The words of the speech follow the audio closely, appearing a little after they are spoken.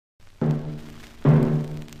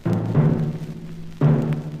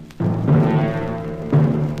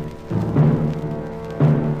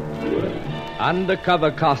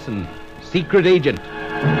Undercover Carson, secret agent.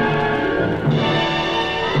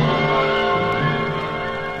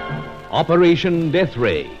 Operation Death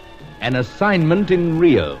Ray, an assignment in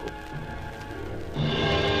Rio.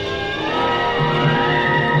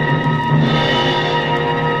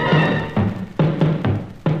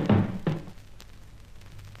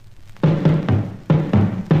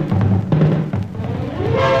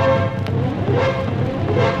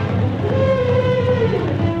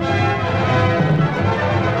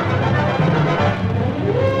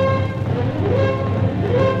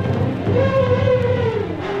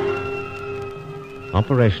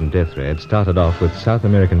 Operation Death Ray had started off with South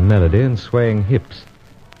American melody and swaying hips,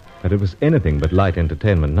 but it was anything but light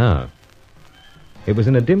entertainment now. It was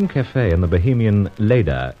in a dim cafe in the Bohemian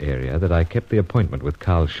Leda area that I kept the appointment with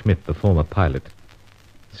Carl Schmidt, the former pilot.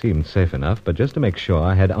 It seemed safe enough, but just to make sure,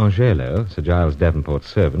 I had Angelo, Sir Giles Davenport's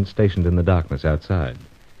servant, stationed in the darkness outside.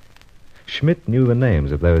 Schmidt knew the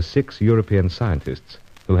names of those 6 European scientists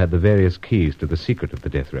who had the various keys to the secret of the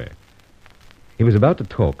Death Ray. He was about to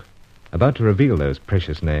talk, about to reveal those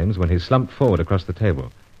precious names, when he slumped forward across the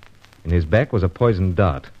table. In his back was a poisoned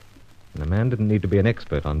dart, and the man didn't need to be an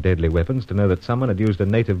expert on deadly weapons to know that someone had used a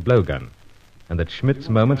native blowgun, and that Schmidt's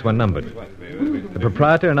moments were numbered. The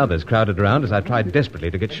proprietor and others crowded around as I tried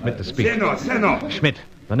desperately to get Schmidt to speak. Senor! Schmidt,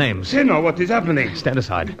 the names. Senor, what is happening? Stand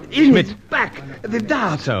aside. In Schmidt! his back, the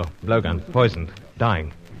dart. So, blowgun, poisoned,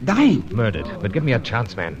 dying. Dying? Murdered. But give me a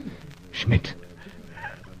chance, man. Schmidt.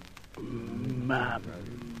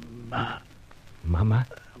 Mama?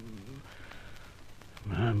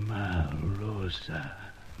 Mama Rosa.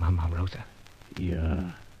 Mama Rosa.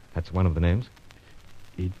 Yeah. That's one of the names?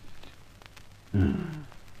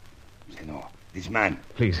 Senor, this man.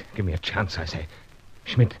 Please, give me a chance, I say.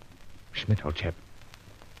 Schmidt. Schmidt, old chap.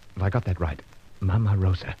 Have I got that right? Mama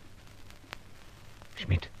Rosa.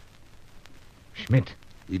 Schmidt. Schmidt.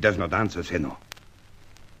 He does not answer, Senor.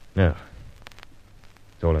 No.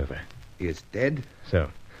 It's all over. He is dead? So,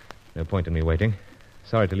 no point in me waiting.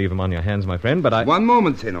 Sorry to leave him on your hands, my friend, but I... One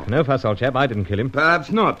moment, Senor. No fuss, old chap. I didn't kill him.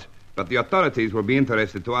 Perhaps not, but the authorities will be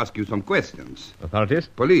interested to ask you some questions. Authorities?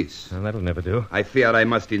 Police. Well, that'll never do. I fear I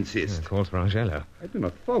must insist. Calls for Angelo. I do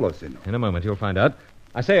not follow, Senor. In a moment, you'll find out.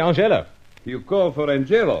 I say, Angelo. You call for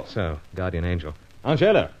Angelo. So, guardian angel.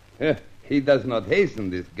 Angelo. He does not hasten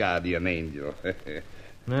this guardian angel.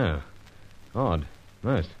 No. Odd.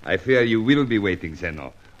 Most. I fear you will be waiting,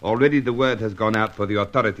 Senor. Already the word has gone out for the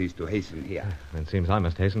authorities to hasten here. It seems I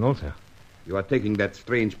must hasten also. You are taking that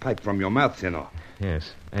strange pipe from your mouth, Senor.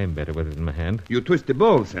 Yes, aim better with it in my hand. You twist the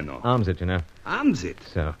bowl, Senor. Arms it, you know. Arms it?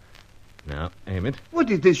 So. Now, aim it. What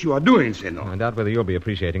is this you are doing, Senor? I doubt whether you'll be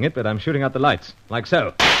appreciating it, but I'm shooting out the lights. Like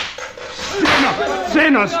so. Senor!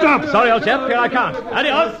 Senor, stop! Sorry, old chap. Here I come.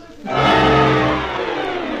 Adios!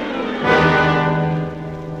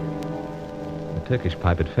 The Turkish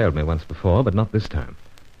pipe had failed me once before, but not this time.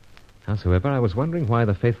 Howsoever, I was wondering why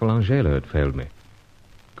the faithful Angelo had failed me.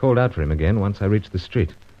 Called out for him again once I reached the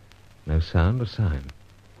street. No sound or sign.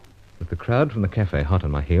 With the crowd from the cafe hot on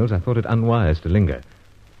my heels, I thought it unwise to linger.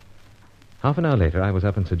 Half an hour later, I was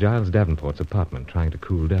up in Sir Giles Davenport's apartment, trying to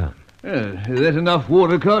cool down. Is that enough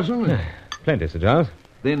water, Carson? Plenty, Sir Giles.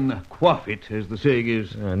 Then quaff it, as the saying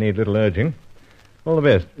is. I need little urging. All the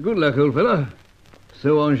best. Good luck, old fella.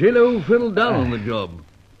 So Angelo fell down on the job.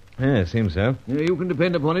 Yeah, it seems so. You can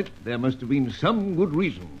depend upon it. There must have been some good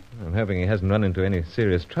reason. I'm hoping he hasn't run into any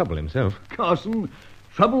serious trouble himself. Carson,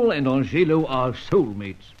 Trouble and Angelo are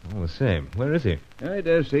soulmates. All the same. Where is he? I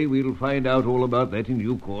dare say we'll find out all about that in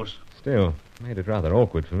due course. Still, made it rather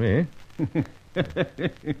awkward for me.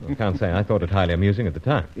 I can't say I thought it highly amusing at the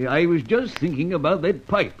time. I was just thinking about that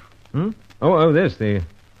pipe. Oh, this, the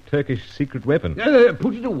Turkish secret weapon.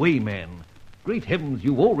 Put it away, man. Great heavens,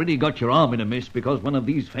 you've already got your arm in a mess because one of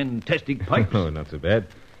these fantastic pipes... Oh, not so bad.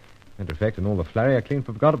 Matter of fact, in all the flurry, I clean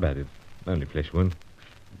forgot about it. Only flesh wound.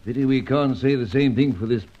 Pity we can't say the same thing for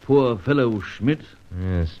this poor fellow Schmidt.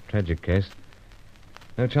 Yes, tragic case.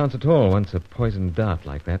 No chance at all once a poisoned dart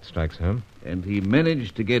like that strikes home. And he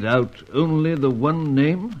managed to get out only the one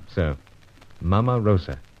name? So, Mama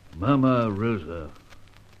Rosa. Mama Rosa.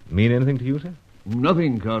 Mean anything to you, sir?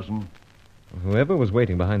 Nothing, Carson. Whoever was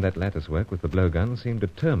waiting behind that lattice work with the blowgun seemed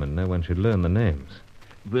determined no one should learn the names.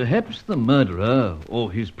 Perhaps the murderer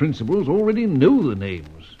or his principals already know the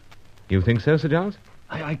names. You think so, Sir Giles?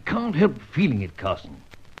 I can't help feeling it, Carson.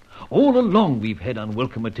 All along we've had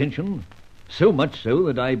unwelcome attention. So much so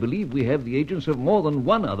that I believe we have the agents of more than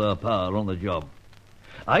one other power on the job.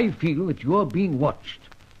 I feel that you are being watched,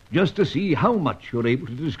 just to see how much you're able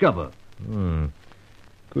to discover.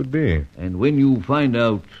 Could be. And when you find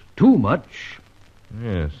out too much...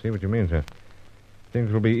 Yes, see what you mean, sir.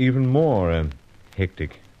 things will be even more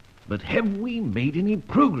hectic. But have we made any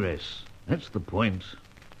progress? That's the point.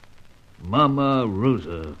 Mama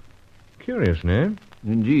Rosa. Curious name.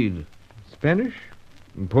 Indeed. Spanish?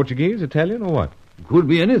 Portuguese? Italian, or what? Could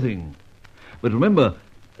be anything. But remember,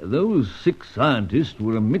 those 6 scientists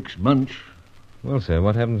were a mixed bunch. Well, sir,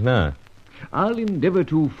 what happens now? I'll endeavor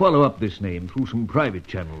to follow up this name through some private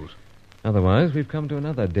channels. Otherwise, we've come to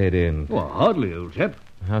another dead end. Well, hardly, old chap.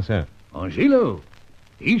 How so? Angelo.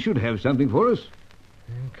 He should have something for us.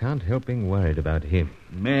 Can't help being worried about him.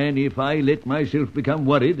 Man, if I let myself become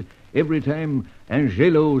worried every time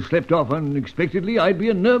Angelo slept off unexpectedly, I'd be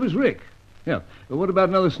a nervous wreck. Yeah, what about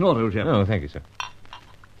another snort, old chap? Oh, thank you, sir.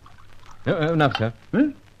 No, enough, sir. Huh?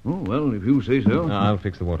 Oh, well, if you say so. I'll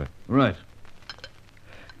fix the water. Right.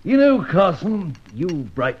 You know, Carson,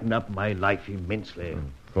 you've brightened up my life immensely.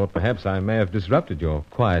 Thought perhaps I may have disrupted your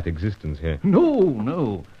quiet existence here.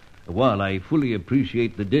 No. While I fully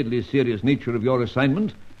appreciate the deadly serious nature of your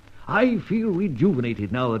assignment, I feel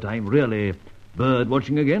rejuvenated now that I'm really bird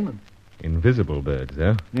watching again. Invisible birds,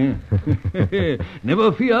 though. Yeah.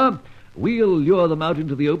 Never fear. We'll lure them out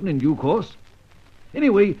into the open in due course.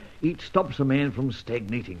 Anyway, it stops a man from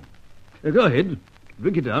stagnating. Go ahead.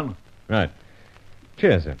 Drink it down. Right.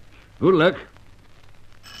 Cheers, sir. Good luck.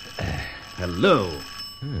 Hello.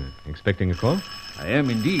 Expecting a call? I am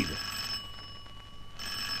indeed.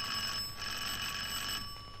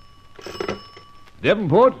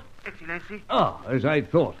 Devonport? Excellency? As I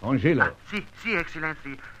thought, Angelo. Si,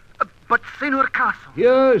 Excellency. But Senor Carson...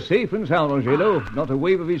 Here, safe and sound, Angelo. Not a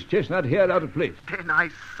wave of his chestnut hair out of place. Then I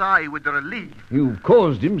sigh with relief. You've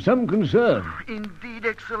caused him some concern. Indeed,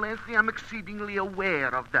 Excellency, I'm exceedingly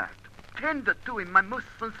aware of that. Tender to him my most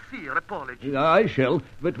sincere apology. I shall.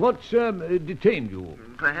 But what's detained you?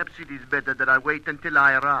 Perhaps it is better that I wait until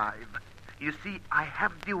I arrive. You see, I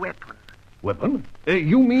have the weapon. Weapon?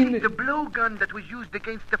 You mean... The blowgun that was used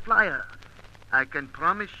against the flyer. I can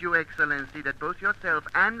promise you, Excellency, that both yourself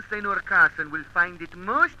and Senor Carson will find it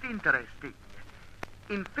most interesting.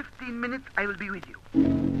 In 15 minutes, I will be with you.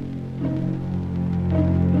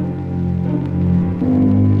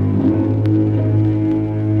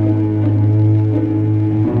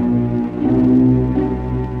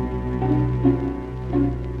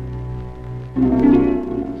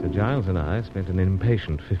 Giles and I spent an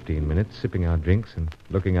impatient 15 minutes sipping our drinks and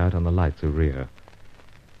looking out on the lights of Rio.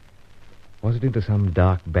 Was it into some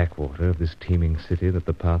dark backwater of this teeming city that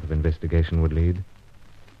the path of investigation would lead?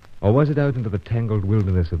 Or was it out into the tangled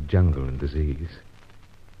wilderness of jungle and disease?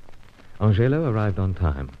 Angelo arrived on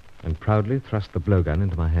time and proudly thrust the blowgun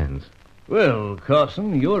into my hands. Well,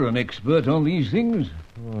 Carson, you're an expert on these things.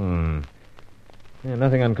 Yeah,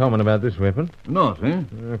 nothing uncommon about this weapon. Not, eh?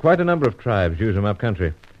 Quite a number of tribes use them up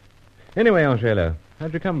country. Anyway, Angelo,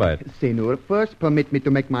 how'd you come by it? Senor, first permit me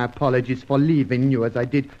to make my apologies for leaving you as I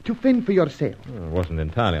did to fend for yourself. It wasn't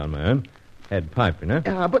entirely on my own. Had pipe, you know.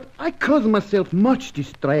 But I caused myself much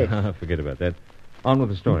distress. Forget about that. On with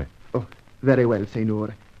the story. Oh, very well,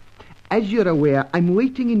 Senor. As you're aware, I'm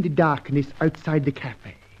waiting in the darkness outside the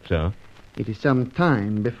cafe. So? It is some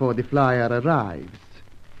time before the flyer arrives.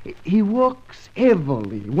 He walks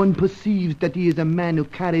heavily. One perceives that he is a man who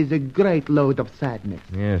carries a great load of sadness.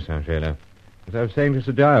 Yes, Angelo. As I was saying to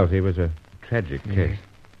Sir Giles, he was a tragic case.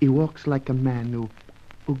 He walks like a man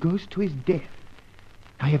who goes to his death.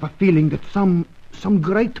 I have a feeling that some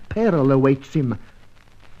great peril awaits him.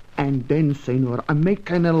 And then, Senor, I make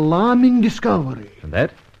an alarming discovery. And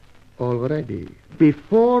that? Already,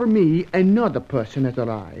 before me, another person has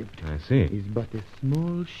arrived. I see. He's but a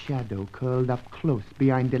small shadow curled up close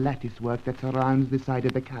behind the lattice work that surrounds the side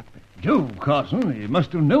of the cafe. Jove, Carson, he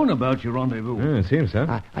must have known about your rendezvous. It seems so.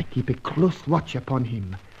 I keep a close watch upon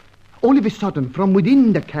him. All of a sudden, from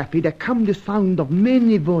within the cafe, there come the sound of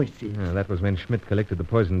many voices. That was when Schmidt collected the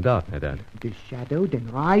poisoned dart, no doubt. The shadow then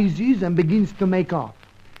rises and begins to make off.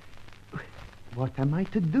 What am I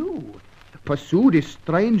to do? Pursue this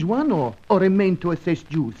strange one or remain to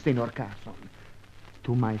assist you, Senor Carson?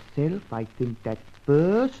 To myself, I think that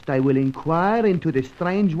first I will inquire into the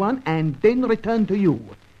strange one and then return to you.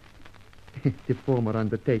 The former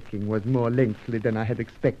undertaking was more lengthy than I had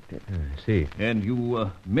expected. I see. And you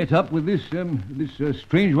met up with this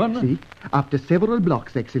strange one? See, after several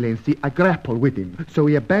blocks, Excellency, I grapple with him. So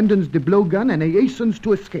he abandons the blowgun and he hastens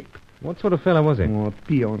to escape. What sort of fellow was he? Oh,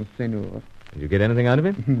 peon, Senor. Did you get anything out of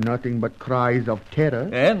him? Nothing but cries of terror.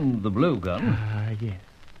 And the blowgun. Yes.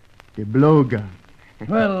 The blowgun.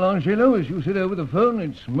 Well, Angelo, as you said over the phone,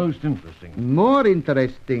 it's most interesting. More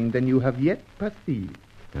interesting than you have yet perceived.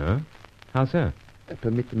 Oh? How so?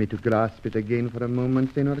 Permit me to grasp it again for a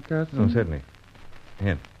moment, Senor Carson. Oh, certainly.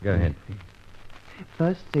 Here, go ahead.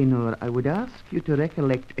 First, Senor, I would ask you to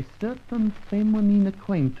recollect a certain feminine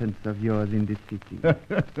acquaintance of yours in the city.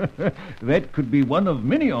 That could be one of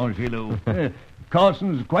many, Angelo.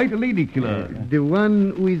 Carson's quite a lady killer. The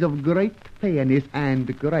one who is of great fairness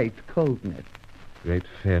and great coldness. Great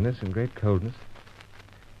fairness and great coldness.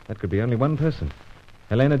 That could be only one person.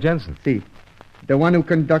 Helena Jensen. See, the one who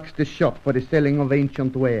conducts the shop for the selling of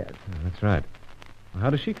ancient wares. Oh, that's right. Well, how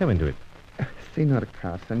does she come into it? Senor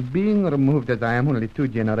Carson, being removed as I am only 2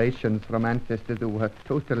 generations from ancestors who were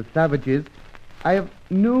total savages, I have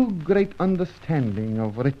no great understanding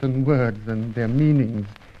of written words and their meanings.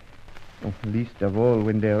 Least of all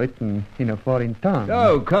when they're written in a foreign tongue.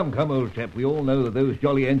 Oh, come, old chap. We all know that those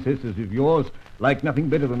jolly ancestors of yours like nothing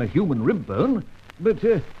better than a human rib bone. But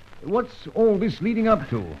what's all this leading up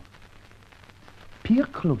to? Peer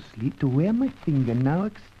closely to where my finger now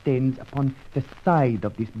extends upon the side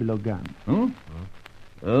of this blowgun. Huh?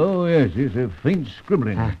 Oh, yes, it's a faint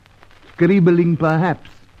scribbling. Scribbling,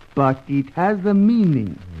 perhaps, but it has a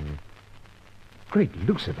meaning. Great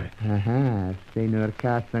Lucifer. Senor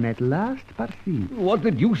Carson at last perceived. What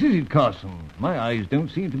the deuce is it, Carson? My eyes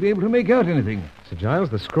don't seem to be able to make out anything. Sir Giles,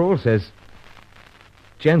 the scroll says...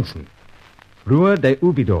 Jensen. Rua de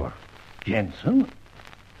Ubidor. Jensen?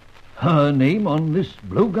 Her name on this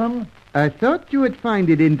blowgun? I thought you would find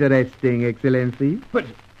it interesting, Excellency. But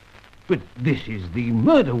this is the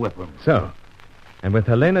murder weapon. So, and with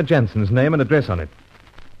Helena Jensen's name and address on it.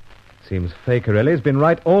 Seems Fay Corelli's been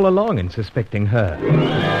right all along in suspecting her.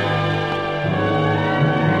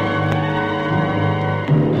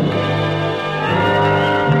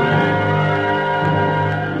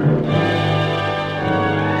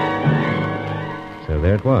 So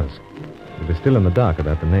there it was. We were still in the dark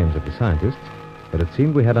about the names of the scientists, but it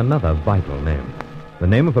seemed we had another vital name. The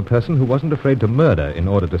name of a person who wasn't afraid to murder in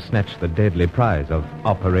order to snatch the deadly prize of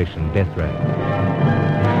Operation Death Ray.